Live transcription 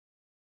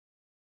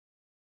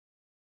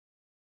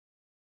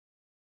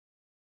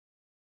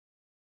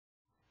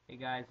Hey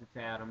guys, it's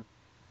Adam.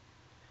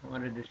 I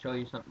wanted to show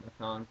you something I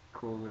found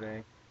cool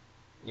today.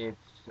 It's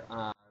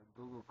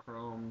Google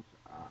Chrome's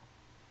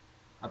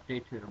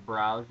update to the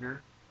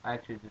browser.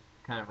 Actually, just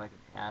kind of like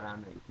an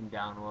add-on that you can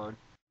download.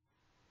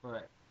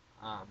 But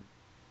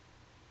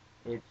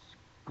it's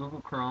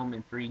Google Chrome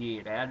in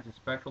 3D. It adds a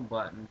special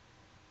button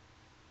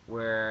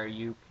where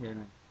you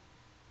can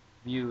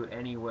view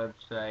any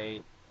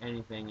website,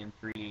 anything in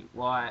 3D.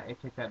 Well, I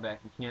take that back.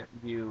 You can't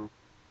view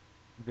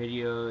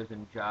videos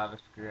and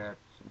JavaScript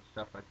and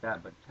stuff like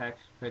that, but text,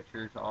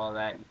 pictures, all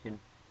that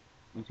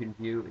you can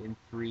view in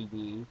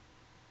 3D.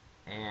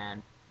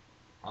 And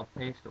I'll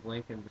paste a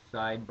link in the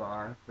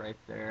sidebar right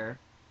there.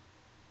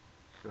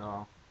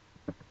 So,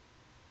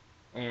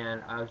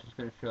 and I was just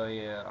going to show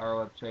you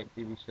our website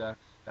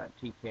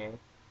tvsucks.tk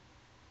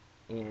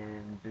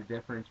and the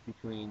difference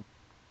between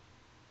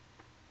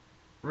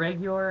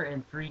regular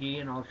and 3D,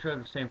 and I'll show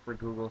the same for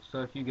Google.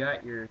 So if you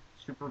got your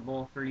Super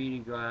Bowl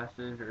 3D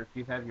glasses, or if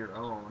you have your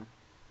own,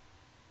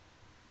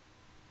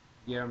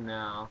 get them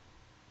now.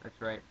 That's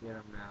right, get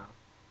them now.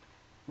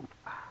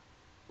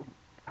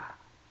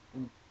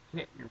 And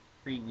get your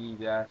 3D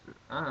glasses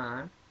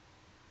on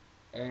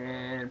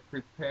and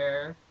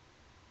prepare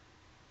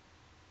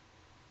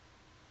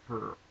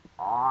for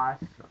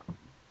awesome.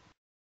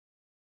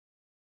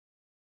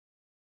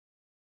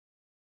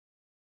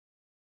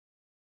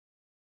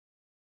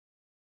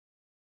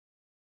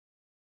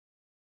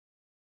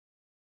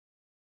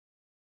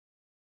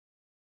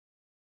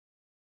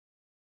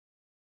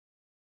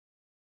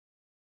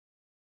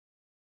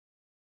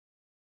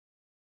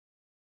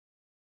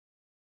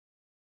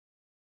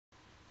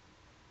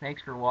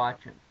 Thanks for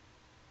watching.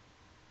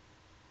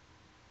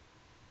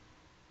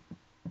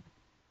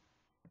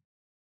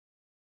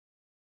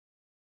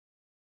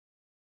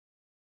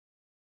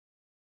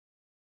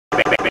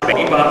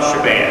 Bebop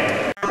Shaban.